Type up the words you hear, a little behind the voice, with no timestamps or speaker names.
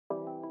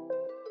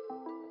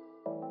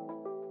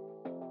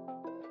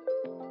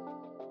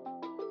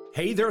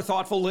Hey there,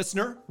 thoughtful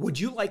listener. Would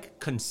you like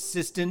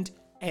consistent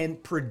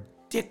and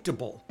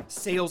predictable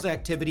sales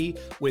activity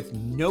with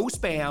no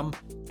spam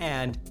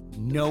and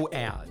no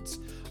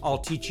ads? I'll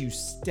teach you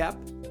step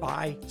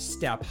by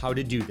step how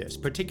to do this,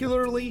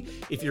 particularly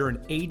if you're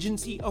an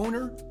agency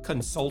owner,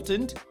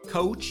 consultant,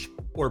 coach,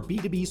 or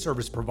B2B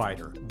service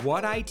provider.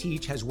 What I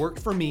teach has worked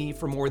for me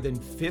for more than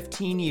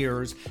 15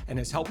 years and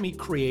has helped me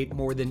create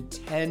more than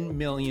 $10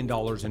 million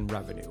in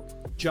revenue.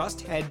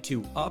 Just head to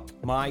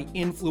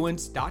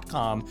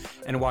upmyinfluence.com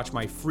and watch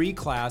my free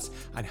class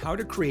on how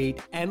to create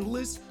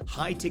endless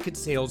high-ticket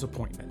sales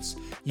appointments.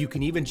 You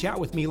can even chat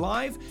with me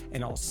live,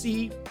 and I'll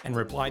see and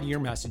reply to your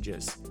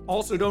messages.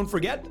 Also, don't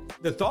forget,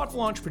 the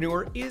Thoughtful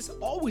Entrepreneur is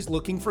always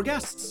looking for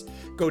guests.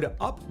 Go to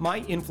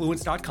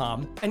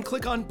upmyinfluence.com and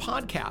click on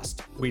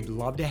podcast. We'd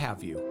love to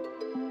have you.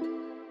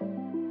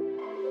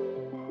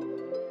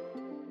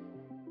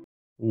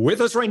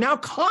 With us right now,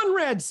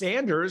 Konrad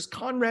Sanders.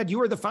 Konrad,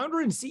 you are the founder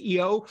and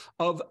CEO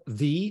of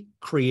The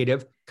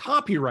Creative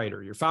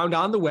Copywriter. You're found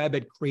on the web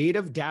at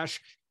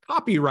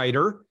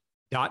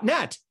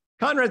creative-copywriter.net.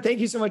 Konrad, thank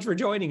you so much for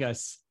joining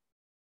us.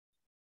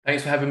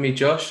 Thanks for having me,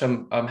 Josh.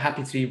 I'm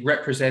happy to be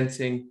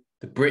representing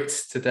the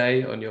Brits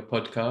today on your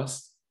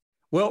podcast.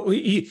 Well,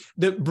 the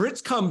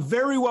Brits come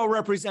very well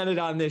represented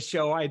on this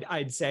show,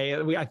 I'd say.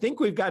 I think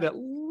we've got at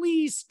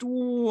least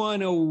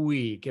one a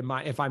week,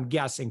 if I'm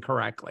guessing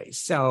correctly.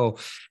 So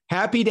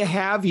happy to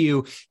have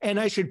you. And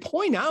I should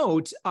point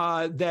out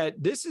that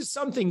this is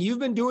something you've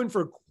been doing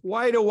for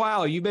quite a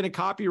while. You've been a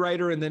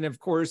copywriter, and then, of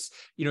course,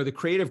 the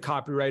Creative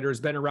Copywriter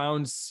has been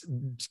around,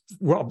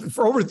 well,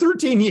 for over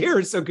 13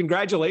 years. So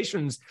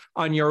congratulations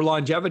on your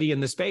longevity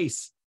in the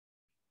space.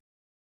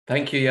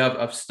 Thank you. Yeah,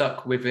 I've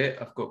stuck with it.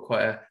 I've got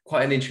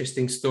quite an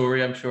interesting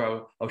story. I'm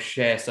sure I'll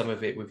share some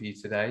of it with you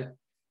today.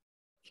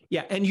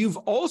 Yeah, and you've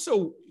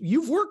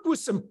worked with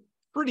some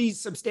pretty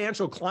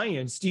substantial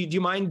clients. Do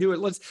you mind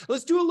doing it?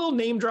 Let's do a little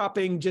name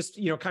dropping, just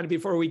kind of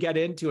before we get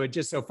into it,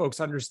 just so folks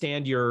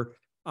understand your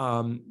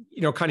kind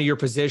of your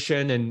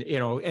position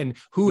and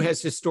who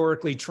has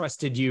historically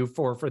trusted you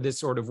for this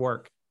sort of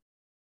work.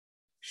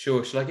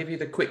 Sure. Shall I give you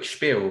the quick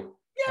spiel?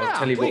 Yeah, I'll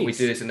tell you please. What we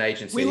do as an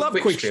agency. We love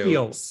quick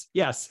spiels.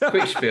 Yes.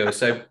 Quick spiel.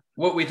 So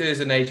what we do as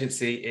an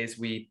agency is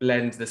we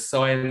blend the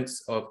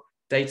science of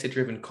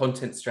data-driven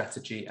content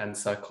strategy and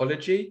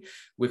psychology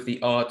with the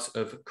art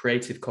of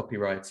creative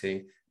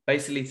copywriting,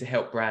 basically to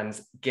help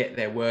brands get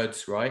their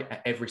words right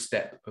at every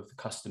step of the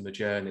customer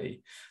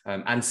journey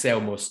and sell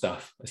more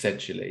stuff,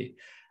 essentially.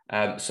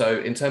 So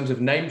in terms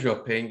of name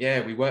dropping,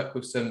 we work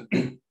with some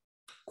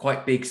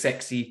quite big,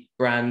 sexy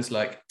brands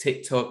like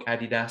TikTok,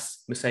 Adidas,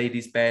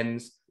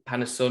 Mercedes-Benz,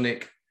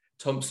 Panasonic,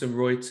 Thomson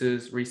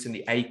Reuters,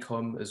 recently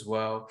Acom as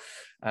well.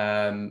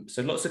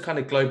 So lots of kind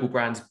of global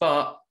brands,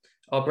 but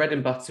our bread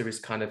and butter is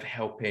kind of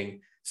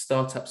helping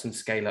startups and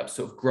scale-ups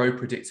sort of grow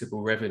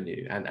predictable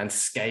revenue and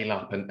scale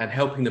up and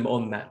helping them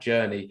on that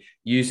journey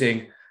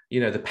using,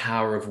 the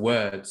power of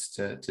words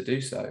to do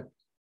so.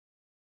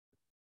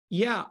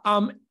 Yeah.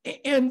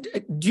 And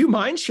do you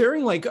mind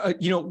sharing,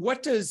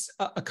 what does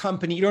a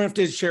company, you don't have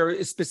to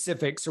share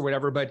specifics or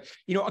whatever, but,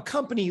 a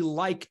company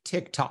like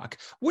TikTok,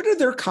 what are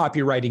their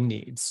copywriting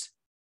needs?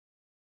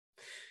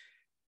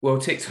 Well,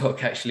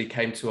 TikTok actually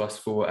came to us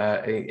for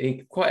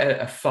quite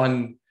a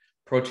fun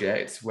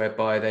project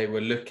whereby they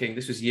were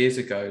this was years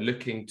ago,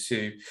 looking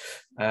to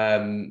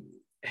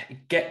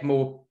get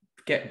more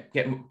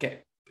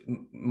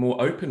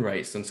open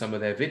rates on some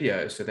of their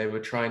videos. So they were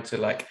trying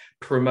to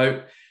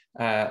promote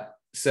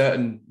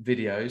certain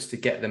videos to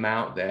get them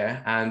out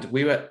there, and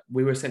we were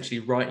essentially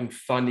writing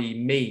funny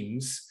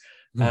memes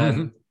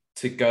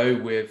to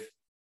go with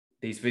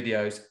these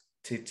videos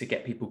to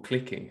get people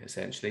clicking,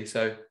 essentially.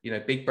 So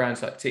big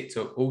brands like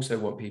TikTok also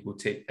want people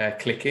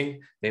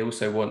clicking. They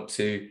also want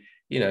to,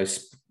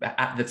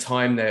 at the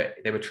time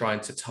they were trying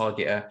to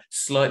target a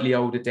slightly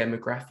older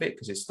demographic,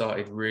 because it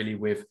started really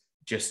with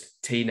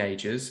just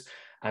teenagers,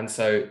 and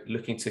so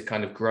looking to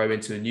kind of grow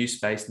into a new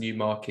space, new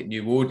market,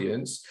 new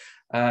audience.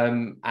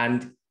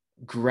 And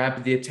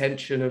grab the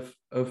attention of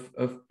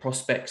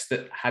prospects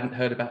that hadn't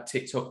heard about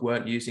TikTok,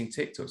 weren't using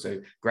TikTok. So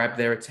grab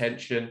their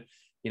attention,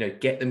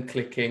 get them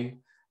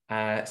clicking.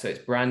 So it's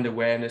brand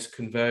awareness,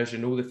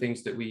 conversion, all the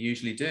things that we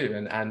usually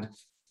do. And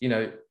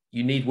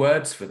you need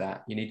words for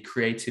that. You need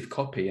creative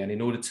copy. And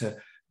in order to,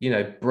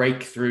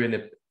 break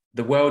through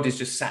the world is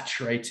just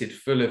saturated,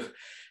 full of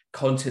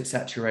content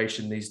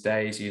saturation these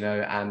days,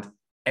 and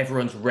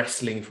everyone's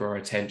wrestling for our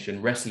attention,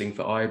 wrestling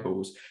for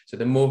eyeballs. So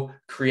the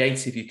more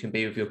creative you can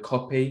be with your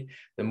copy,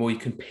 the more you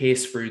can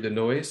pierce through the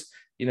noise,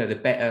 the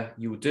better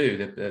you'll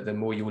do, the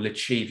more you will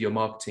achieve your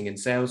marketing and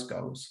sales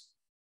goals.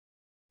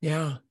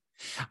 Yeah.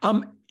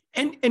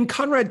 And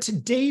Konrad,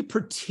 today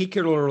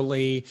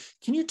particularly,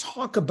 can you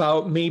talk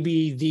about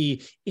maybe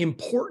the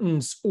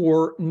importance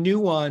or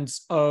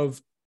nuance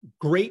of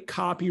great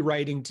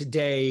copywriting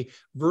today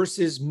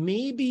versus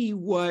maybe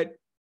what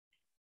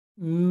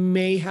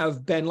may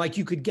have been like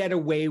you could get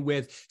away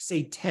with,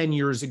 say, 10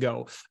 years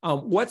ago?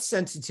 What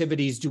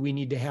sensitivities do we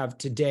need to have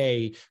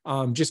today,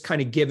 just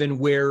kind of given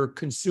where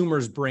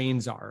consumers'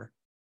 brains are?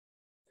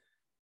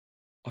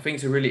 I think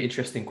it's a really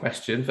interesting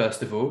question,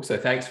 first of all. So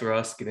thanks for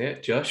asking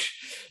it,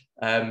 Josh.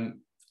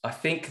 I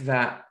think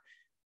that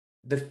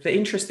the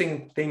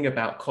interesting thing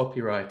about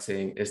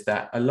copywriting is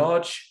that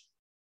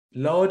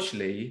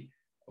largely,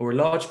 or a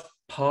large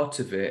part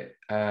of it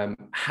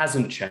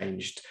hasn't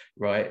changed,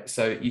 right?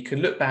 So you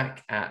can look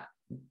back at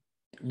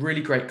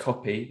really great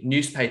copy,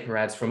 newspaper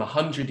ads from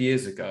 100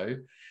 years ago,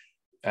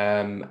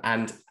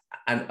 and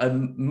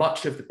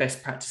much of the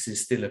best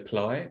practices still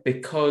apply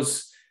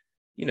because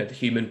the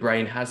human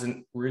brain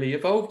hasn't really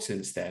evolved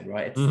since then,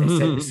 right? It's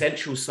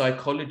essential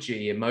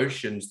psychology,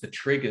 emotions, the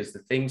triggers, the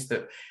things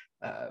that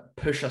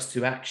push us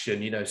to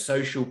action,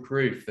 social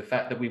proof, the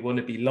fact that we want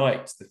to be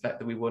liked, the fact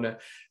that we want to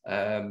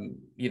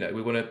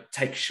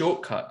take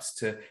shortcuts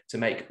to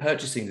make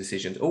purchasing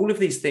decisions. All of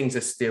these things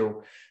are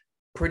still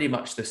pretty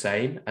much the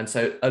same. And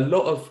so a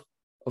lot of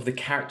the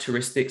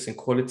characteristics and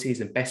qualities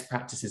and best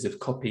practices of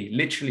copy,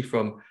 literally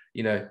from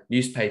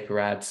newspaper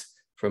ads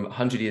from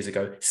 100 years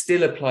ago,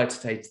 still apply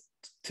today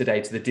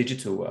to the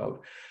digital world.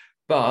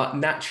 But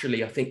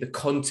naturally, I think the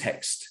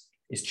context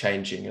is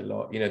changing a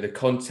lot. The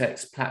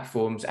context,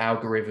 platforms,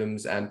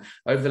 algorithms, and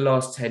over the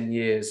last 10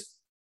 years,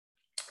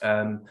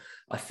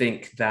 I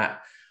think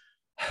that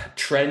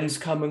trends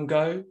come and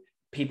go.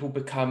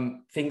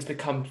 Things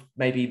become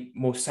maybe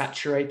more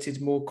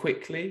saturated more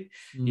quickly.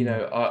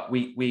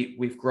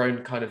 We've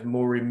grown kind of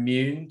more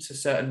immune to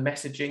certain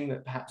messaging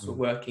that perhaps were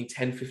working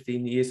 10,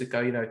 15 years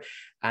ago,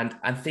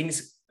 and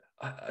things.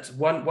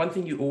 One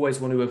thing you always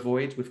want to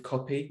avoid with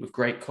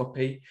great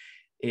copy,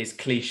 is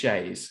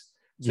cliches.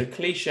 So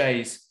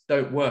cliches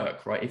don't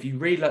work, right? If you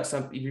read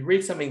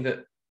something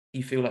that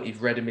you feel like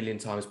you've read a million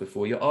times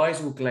before, your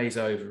eyes will glaze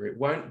over. It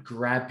won't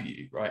grab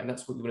you, right? And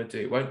that's what you want to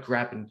do. It won't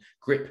grab and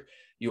grip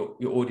your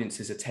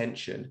audience's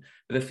attention.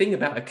 But the thing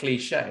about a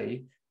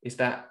cliche is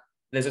that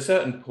there's a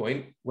certain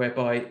point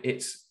whereby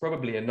it's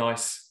probably a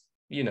nice,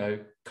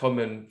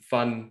 common,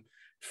 fun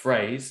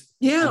phrase.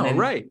 Yeah, and then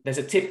right. There's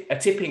a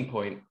tipping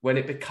point when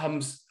it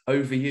becomes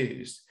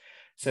overused.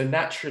 So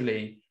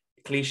naturally,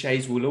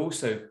 cliches will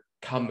also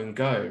come and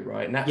go,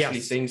 right?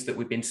 Naturally, things that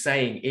we've been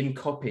saying in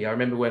copy. I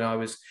remember when I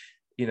was,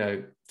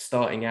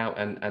 starting out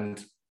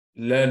and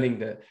learning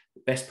the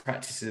best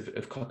practices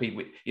of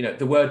copy.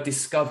 The word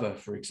discover,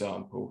 for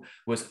example,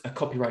 was a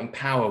copywriting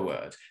power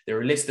word. There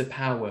are a list of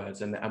power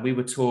words, and we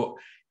were taught,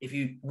 if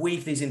you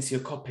weave these into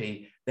your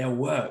copy, they'll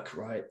work,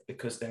 right?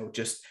 Because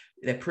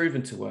they're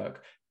proven to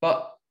work.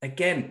 But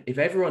again, if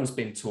everyone's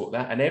been taught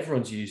that and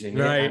everyone's using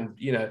it,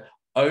 and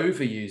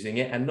overusing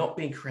it and not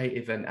being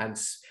creative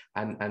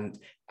and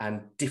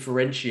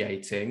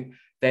differentiating,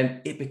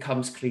 then it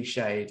becomes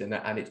cliched,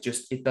 and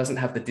it doesn't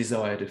have the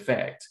desired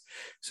effect.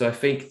 So I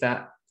think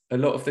that a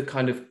lot of the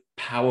kind of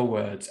power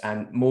words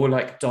and more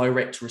like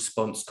direct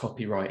response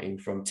copywriting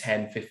from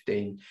 10,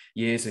 15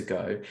 years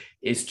ago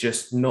is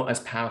just not as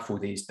powerful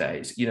these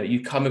days.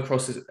 You come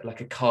across as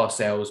like a car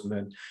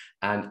salesman,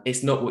 and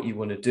it's not what you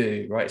want to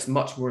do, right? It's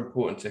much more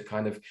important to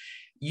kind of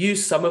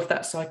use some of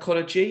that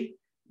psychology,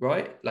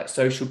 right? Like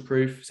social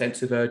proof,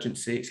 sense of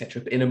urgency,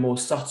 etc., but in a more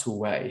subtle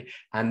way,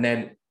 and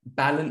then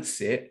balance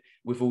it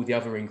with all the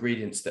other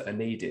ingredients that are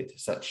needed,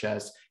 such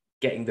as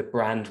getting the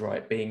brand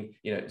right, being,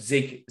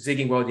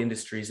 zigging while the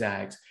industry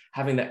zags,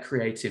 having that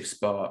creative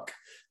spark,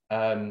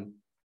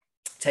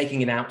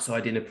 taking an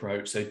outside-in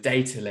approach, so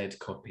data-led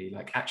copy,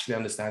 like actually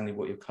understanding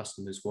what your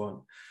customers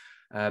want.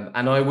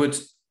 And I would,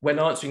 when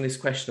answering this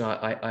question,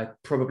 I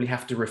probably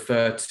have to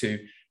refer to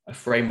a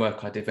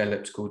framework I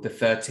developed called the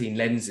 13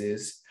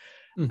 lenses,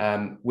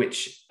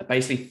 which are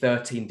basically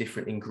 13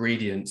 different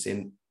ingredients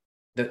in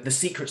the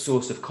secret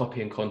sauce of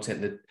copy and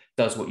content that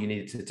does what you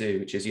need it to do,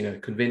 which is,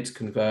 convince,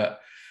 convert,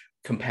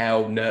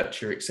 compel,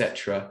 nurture,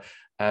 etc.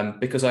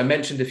 Because I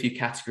mentioned a few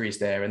categories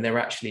there, and they're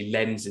actually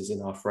lenses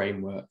in our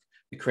framework: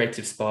 the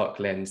creative spark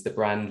lens, the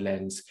brand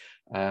lens,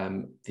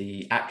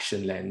 the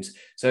action lens.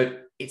 So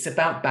it's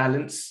about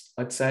balance,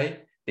 I'd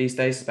say. These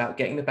days, it's about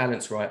getting the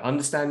balance right,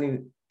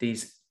 understanding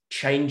these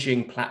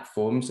changing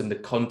platforms and the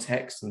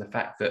context and the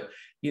fact that,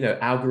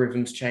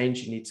 algorithms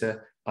change. You need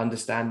to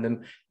understand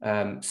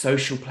them.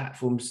 Social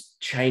platforms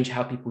change,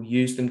 how people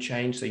use them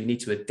change. So you need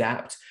to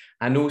adapt,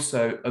 and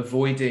also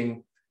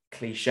avoiding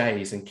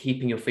cliches and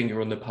keeping your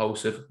finger on the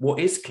pulse of what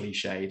is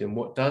cliched and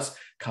what does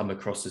come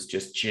across as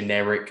just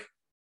generic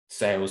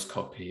sales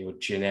copy or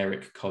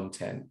generic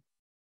content.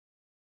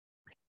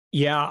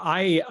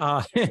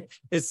 Yeah,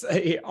 it's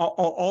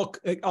all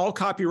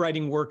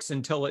copywriting works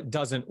until it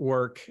doesn't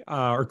work,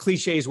 or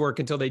cliches work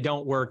until they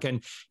don't work.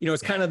 And,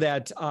 it's kind of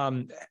that,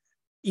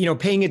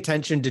 paying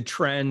attention to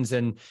trends.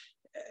 And,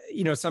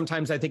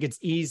 sometimes I think it's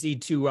easy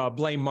to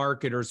blame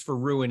marketers for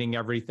ruining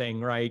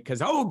everything, right?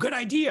 Because, good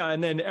idea.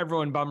 And then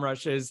everyone bum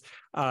rushes,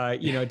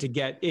 to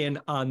get in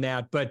on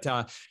that. But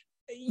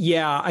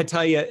yeah, I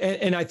tell you,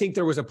 and I think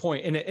there was a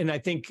point, and I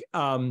think,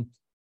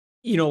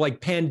 like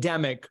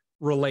pandemic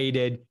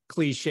related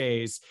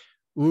cliches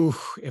Ooh,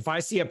 if I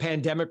see a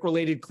pandemic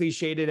related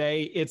cliche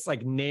today, it's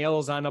like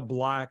nails on a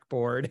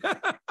blackboard.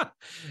 Yeah,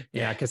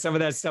 Yeah. because some of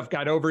that stuff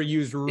got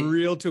overused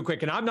real too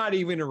quick. And I'm not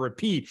even a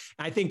repeat.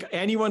 I think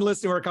anyone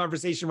listening to our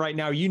conversation right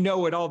now, you know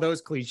what all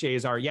those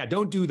cliches are. Yeah,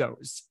 don't do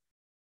those.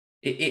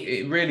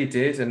 It really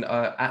did. And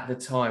at the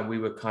time, we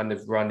were kind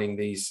of running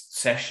these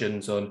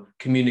sessions on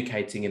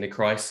communicating in a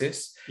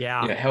crisis,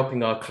 Yeah.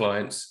 helping our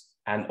clients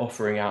and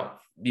offering out,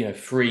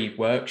 free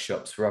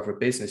workshops for other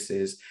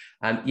businesses.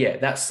 And yeah,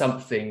 that's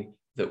something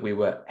that we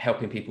were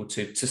helping people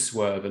to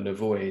swerve and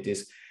avoid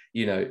is,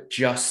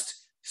 just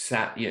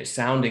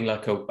sounding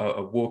like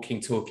a walking,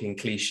 talking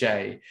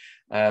cliche.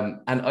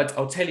 And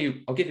I'll tell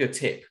you, I'll give you a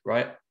tip,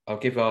 right? I'll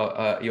give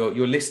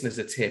your listeners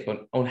a tip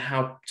on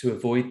how to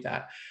avoid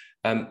that.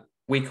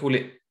 We call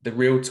it the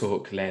real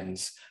talk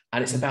lens,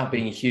 and it's about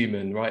being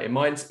human, right? It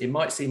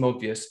might seem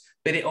obvious,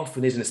 but it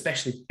often isn't,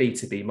 especially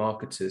B2B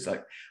marketers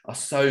are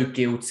so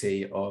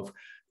guilty of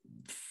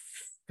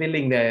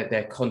filling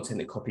their content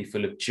and copy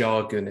full of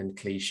jargon and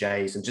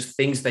cliches and just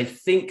things they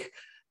think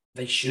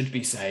they should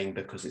be saying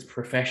because it's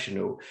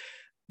professional.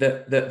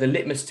 The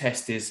litmus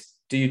test is,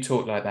 do you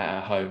talk like that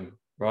at home,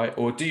 right?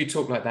 Or do you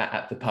talk like that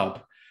at the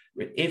pub?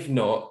 If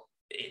not,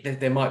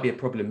 there might be a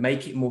problem.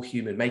 Make it more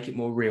human, make it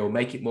more real,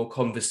 make it more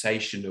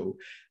conversational,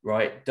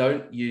 right?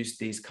 Don't use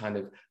these kind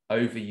of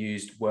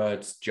overused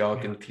words,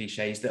 jargon,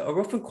 cliches that are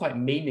often quite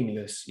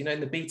meaningless. In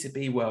the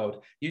B2B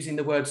world, using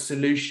the word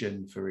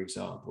solution, for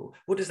example,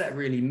 what does that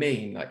really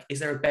mean? Like,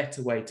 is there a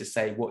better way to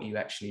say what you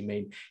actually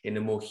mean in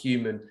a more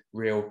human,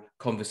 real,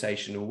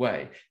 conversational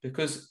way?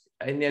 Because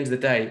in the end of the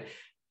day,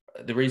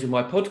 the reason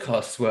why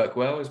podcasts work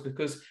well is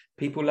because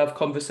people love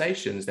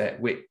conversations. That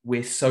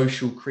we're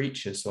social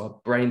creatures, so our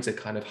brains are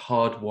kind of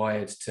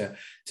hardwired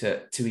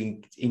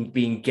to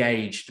be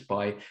engaged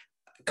by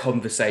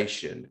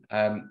conversation,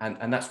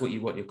 and that's what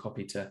you want your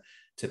copy to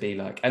be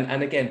like.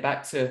 And again,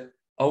 back to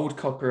old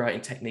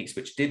copywriting techniques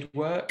which did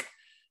work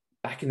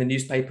back in the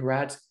newspaper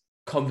ad.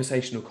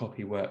 Conversational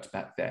copy worked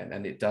back then,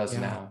 and it does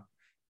now.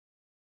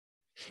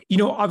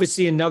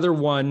 Obviously another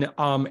one,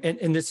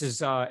 and this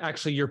is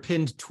actually your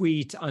pinned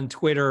tweet on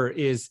Twitter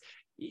is,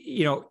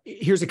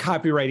 here's a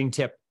copywriting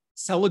tip: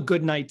 sell a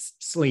good night's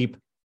sleep,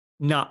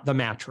 not the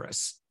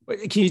mattress.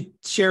 Can you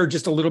share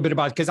just a little bit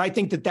about, because I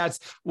think that that's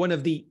one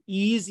of the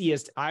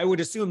easiest, I would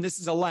assume this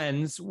is a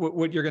lens,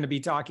 what you're going to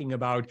be talking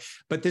about,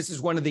 but this is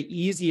one of the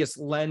easiest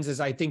lenses,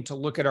 I think, to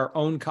look at our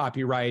own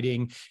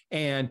copywriting.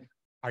 And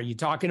are you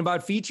talking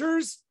about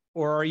features?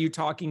 Or are you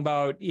talking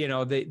about,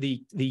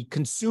 the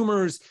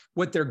consumers,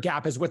 what their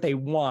gap is, what they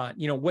want,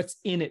 what's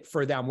in it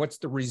for them, what's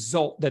the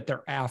result that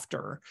they're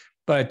after?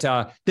 But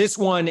this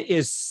one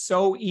is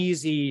so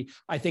easy,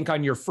 I think,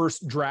 on your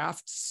first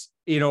drafts,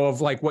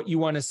 of like what you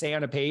want to say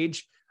on a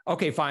page.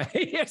 Okay, fine.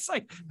 It's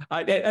like,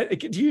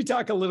 do you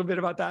talk a little bit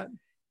about that?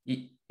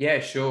 Yeah,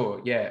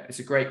 sure. Yeah, it's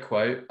a great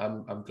quote.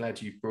 I'm glad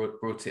you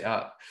brought it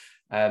up.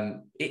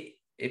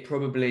 It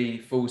probably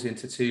falls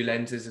into two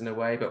lenses in a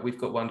way, but we've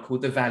got one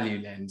called the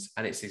value lens,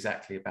 and it's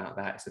exactly about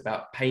that. It's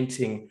about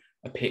painting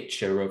a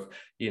picture of,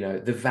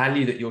 the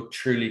value that you're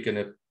truly going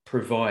to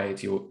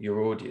provide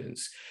your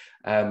audience.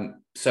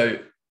 So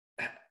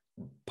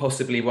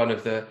possibly one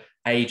of the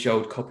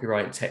age-old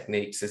copywriting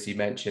techniques, as you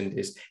mentioned,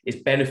 is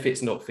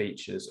benefits, not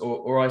features,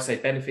 or I say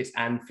benefits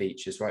and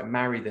features, right?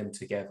 Marry them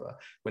together.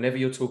 Whenever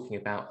you're talking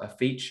about a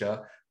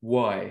feature,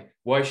 why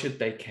should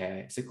they care?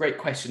 It's a great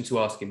question to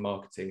ask in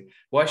marketing.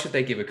 Why should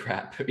they give a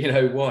crap?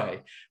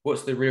 Why?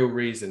 What's the real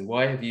reason?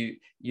 Why have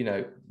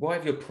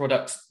your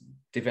product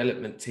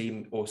development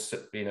team or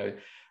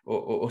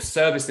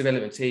service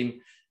development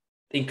team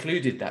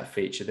included that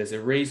feature? There's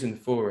a reason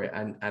for it,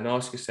 and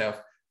ask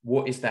yourself,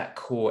 what is that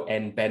core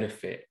end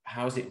benefit?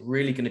 How is it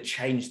really going to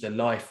change the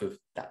life of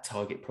that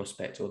target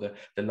prospect or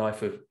the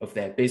life of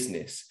their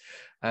business?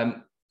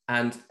 And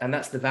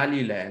that's the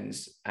value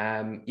lens.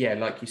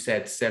 Like you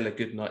said, sell a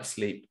good night's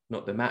sleep,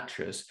 not the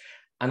mattress.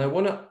 And I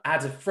want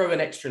to throw an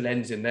extra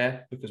lens in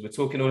there, because we're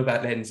talking all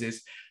about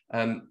lenses.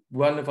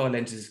 One of our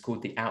lenses is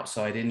called the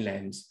outside-in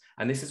lens.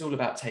 And this is all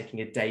about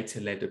taking a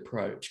data-led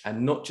approach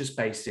and not just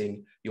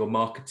basing your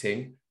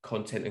marketing,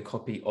 content, and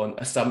copy on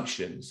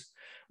assumptions,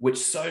 which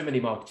so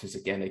many marketers,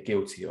 again, are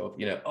guilty of.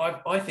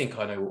 I think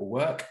I know what will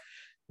work.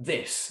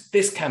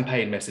 This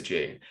campaign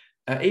messaging.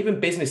 Even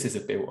businesses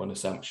are built on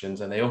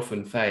assumptions, and they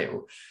often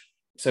fail.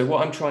 So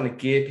what I'm trying to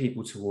gear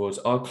people towards,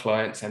 our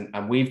clients,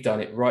 and we've done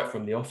it right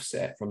from the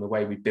offset, from the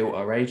way we built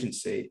our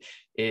agency,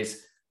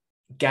 is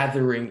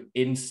gathering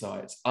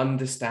insights,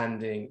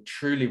 understanding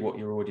truly what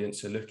your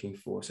audience are looking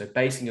for. So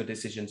basing your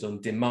decisions on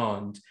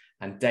demand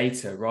and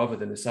data rather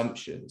than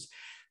assumptions.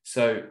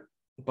 So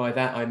by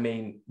that, I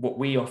mean, what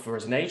we offer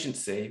as an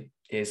agency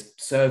is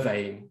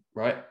surveying,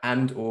 right?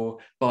 And or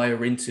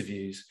buyer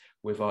interviews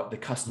with the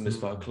customers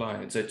of our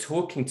clients. So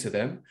talking to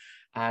them.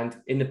 And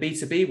in the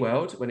B2B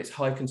world, when it's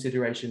high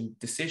consideration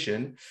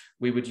decision,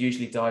 we would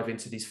usually dive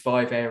into these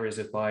 5 areas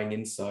of buying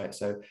insight.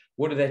 So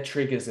what are their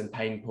triggers and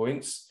pain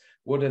points?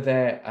 What are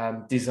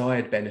their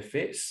desired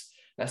benefits?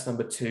 That's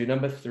number 2.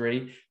 Number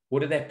 3,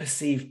 What are their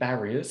perceived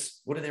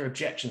barriers? What are their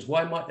objections?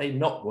 Why might they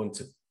not want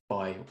to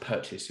buy or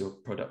purchase your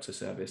product or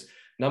service?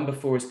 Number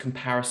 4 is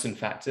comparison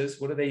factors.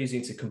 What are they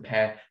using to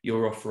compare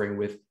your offering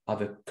with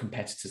other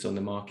competitors on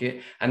the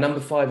market? And number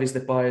 5 is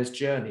the buyer's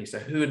journey. So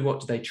who and what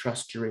do they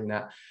trust during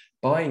that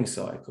buying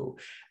cycle?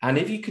 And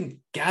if you can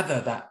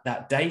gather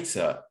that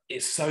data,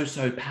 it's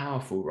so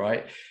powerful,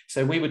 right?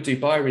 So we would do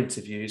buyer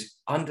interviews,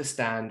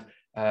 understand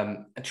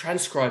and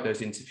transcribe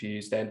those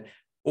interviews, then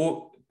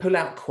or pull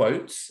out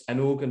quotes and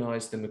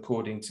organize them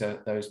according to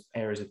those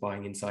areas of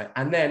buying insight.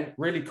 And then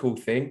really cool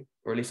thing,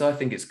 or at least I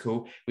think it's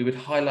cool, we would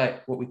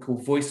highlight what we call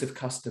voice of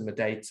customer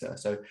data.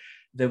 So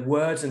the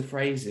words and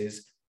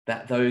phrases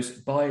that those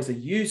buyers are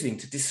using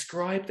to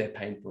describe their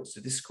pain points,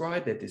 to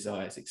describe their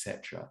desires,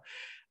 etc.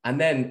 And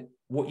then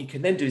what you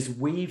can then do is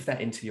weave that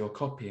into your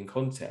copy and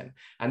content.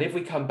 And if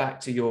we come back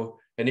to your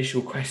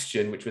initial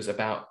question, which was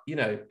about,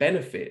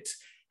 benefits,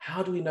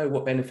 how do we know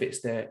what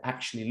benefits they're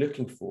actually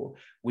looking for?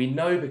 We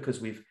know because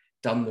we've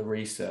done the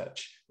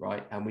research,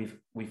 right? And we've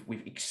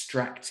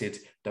extracted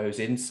those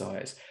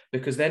insights.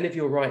 Because then if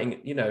you're writing,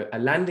 a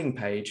landing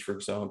page, for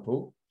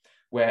example,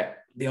 where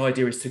the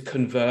idea is to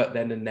convert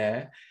then and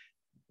there,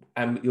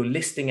 and you're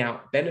listing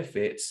out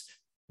benefits,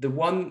 the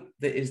one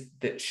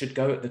that should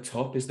go at the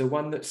top is the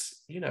one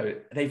that's,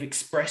 they've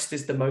expressed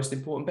is the most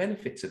important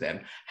benefit to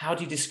them. How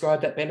do you describe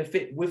that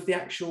benefit with the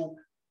actual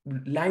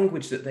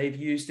language that they've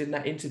used in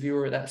that interview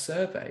or that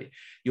survey?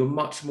 You're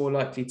much more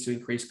likely to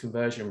increase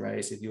conversion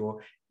rates if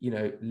you're,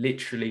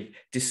 literally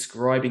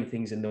describing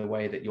things in the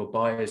way that your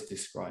buyers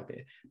describe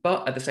it.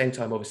 But at the same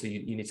time, obviously,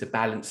 you need to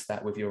balance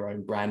that with your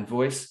own brand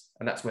voice.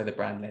 And that's where the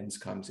brand lens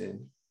comes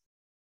in.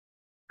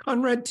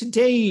 Konrad,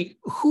 today,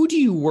 who do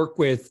you work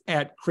with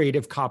at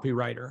Creative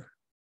Copywriter?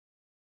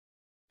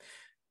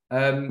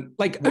 Let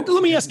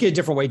me ask you a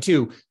different way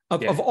too.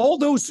 Of all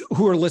those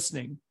who are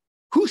listening,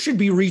 who should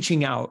be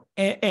reaching out,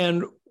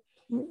 and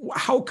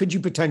how could you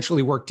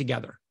potentially work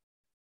together?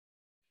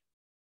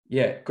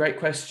 Yeah, great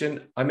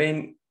question. I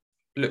mean,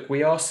 look,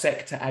 we are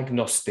sector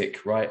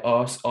agnostic, right?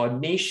 Our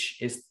niche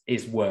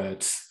is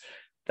words.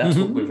 That's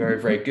what we're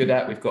very, very good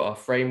at. We've got our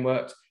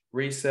framework,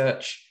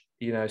 research,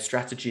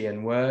 strategy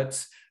and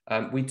words.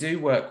 We do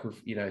work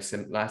with,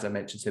 some, as I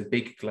mentioned, some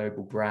big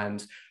global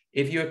brands.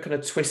 If you were kind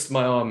of twist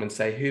my arm and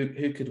say,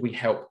 who could we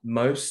help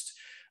most?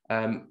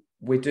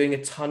 We're doing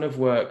a ton of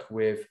work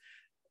with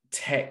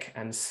tech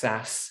and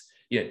SaaS,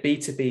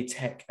 B2B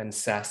tech and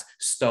SaaS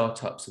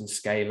startups and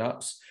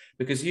scale-ups,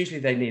 because usually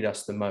they need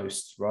us the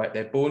most, right?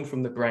 They're born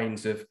from the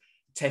brains of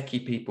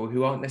techie people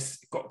who aren't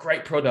necessarily got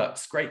great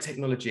products, great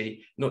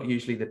technology, not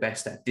usually the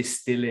best at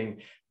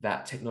distilling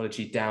that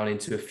technology down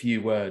into a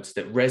few words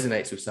that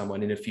resonates with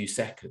someone in a few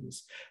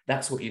seconds.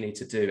 That's what you need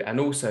to do. And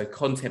also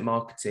content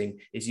marketing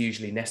is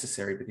usually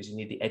necessary because you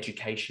need the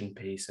education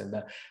piece and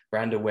the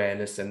brand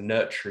awareness and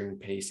nurturing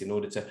piece in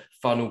order to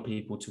funnel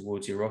people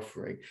towards your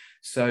offering.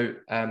 So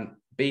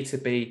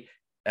B2B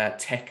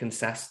tech and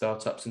SaaS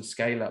startups and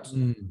scale-ups,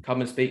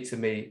 come and speak to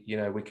me.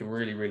 We can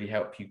really, really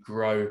help you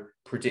grow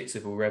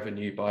predictable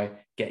revenue by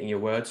getting your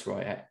words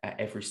right at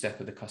every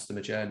step of the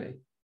customer journey.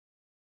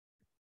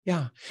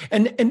 Yeah.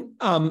 And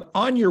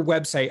on your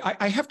website,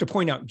 I have to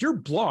point out, your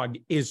blog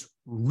is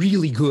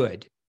really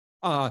good.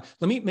 Let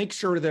me make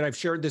sure that I've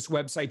shared this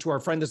website to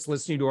our friend that's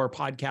listening to our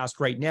podcast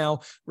right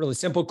now. Really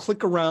simple.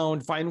 Click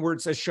around, find where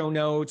it says show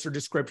notes or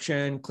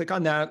description, click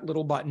on that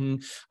little button.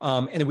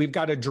 And then we've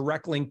got a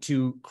direct link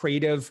to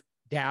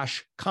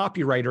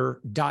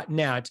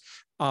creative-copywriter.net.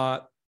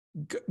 Go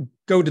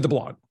to the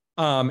blog.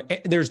 You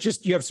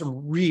have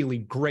some really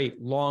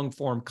great long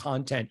form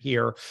content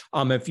here.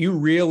 If you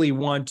really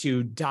want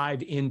to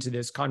dive into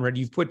this, Konrad,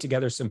 you've put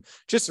together some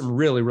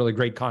really, really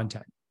great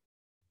content.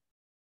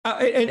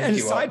 And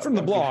aside from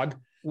the blog,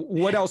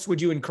 what else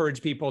would you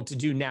encourage people to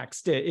do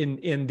next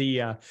in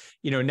the,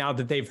 now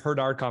that they've heard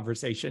our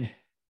conversation?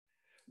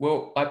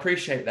 Well, I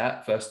appreciate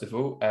that, first of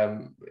all.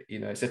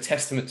 It's a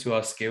testament to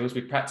our skills.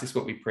 We practice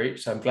what we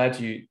preach. So I'm glad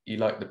you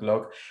like the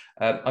blog.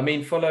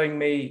 Following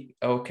me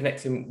or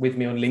connecting with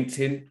me on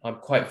LinkedIn. I'm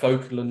quite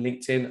vocal on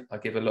LinkedIn. I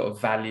give a lot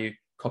of value,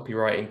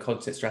 copywriting,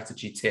 content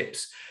strategy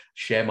tips,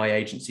 share my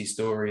agency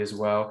story as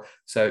well.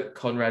 So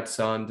Konrad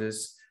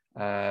Sanders,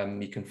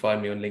 you can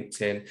find me on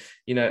LinkedIn,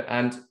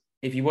 and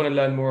if you want to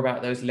learn more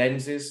about those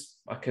lenses,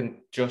 I can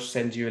just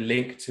send you a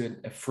link to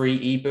a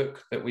free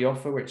ebook that we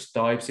offer, which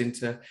dives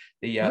into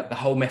the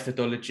whole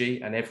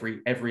methodology and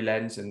every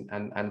lens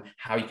and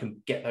how you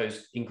can get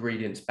those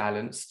ingredients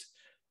balanced.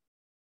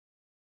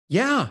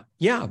 Yeah,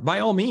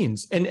 by all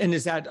means. And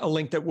is that a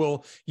link that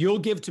you'll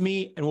give to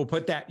me, and we'll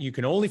put that, you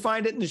can only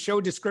find it in the show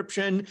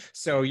description.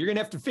 So you're going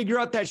to have to figure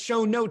out that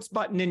show notes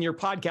button in your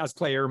podcast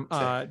player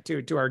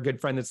to our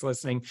good friend that's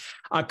listening.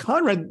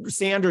 Konrad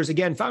Sanders,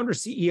 again, founder,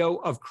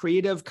 CEO of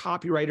Creative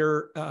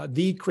Copywriter,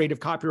 the Creative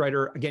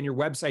Copywriter. Again, your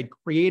website,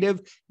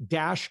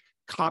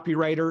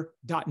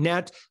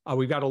 creative-copywriter.net.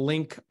 We've got a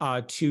link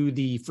to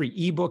the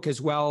free ebook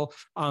as well.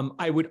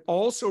 I would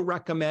also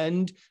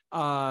recommend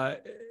to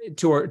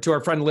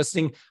our friend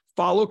listening,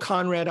 follow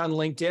Konrad on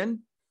LinkedIn,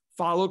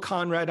 follow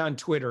Konrad on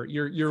Twitter.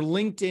 Your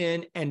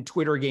LinkedIn and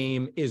Twitter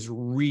game is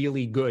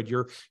really good.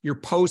 Your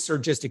posts are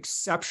just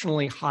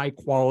exceptionally high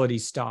quality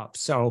stuff.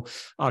 So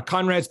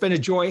Konrad, it's been a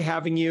joy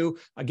having you.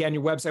 Again,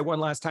 your website one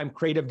last time,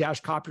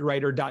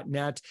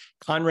 creative-copywriter.net.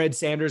 Konrad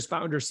Sanders,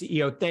 founder,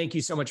 CEO. Thank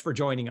you so much for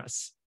joining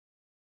us.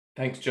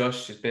 Thanks,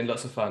 Josh. It's been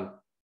lots of fun.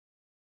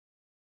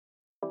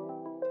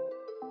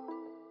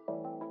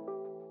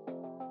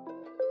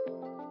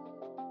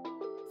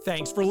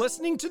 Thanks for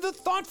listening to the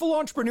Thoughtful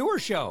Entrepreneur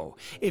Show.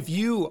 If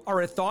you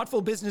are a thoughtful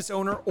business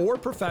owner or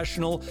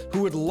professional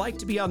who would like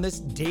to be on this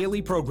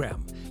daily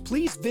program,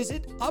 please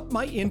visit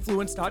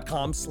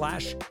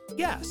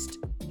upmyinfluence.com/guest.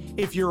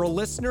 If you're a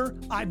listener,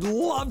 I'd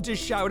love to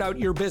shout out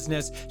your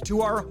business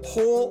to our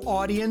whole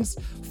audience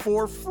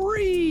for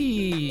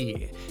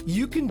free.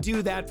 You can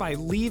do that by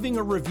leaving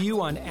a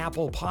review on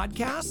Apple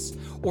Podcasts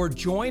or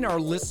join our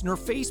listener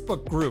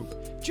Facebook group.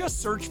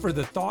 Just search for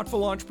The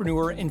Thoughtful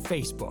Entrepreneur in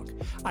Facebook.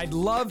 I'd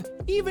love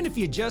even if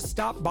you just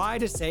stop by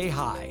to say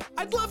hi.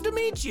 I'd love to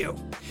meet you.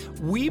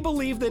 We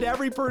believe that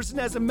every person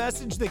has a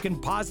message that can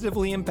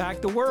positively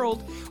impact the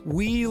world.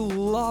 We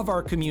love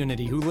our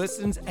community who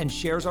listens and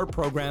shares our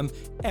program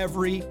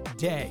every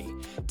day.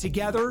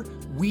 Together,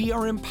 we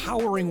are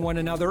empowering one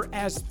another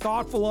as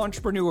thoughtful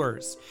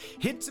entrepreneurs.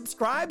 Hit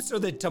subscribe so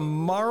that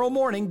tomorrow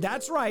morning,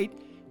 that's right,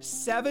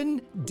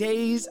 7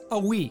 days a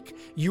week,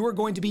 you are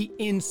going to be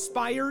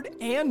inspired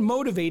and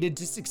motivated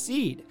to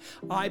succeed.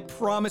 I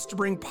promise to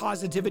bring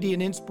positivity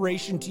and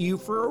inspiration to you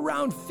for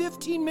around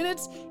 15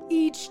 minutes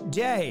each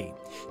day.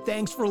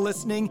 Thanks for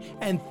listening,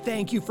 and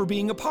thank you for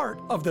being a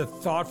part of the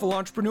Thoughtful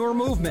Entrepreneur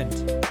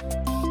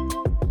movement.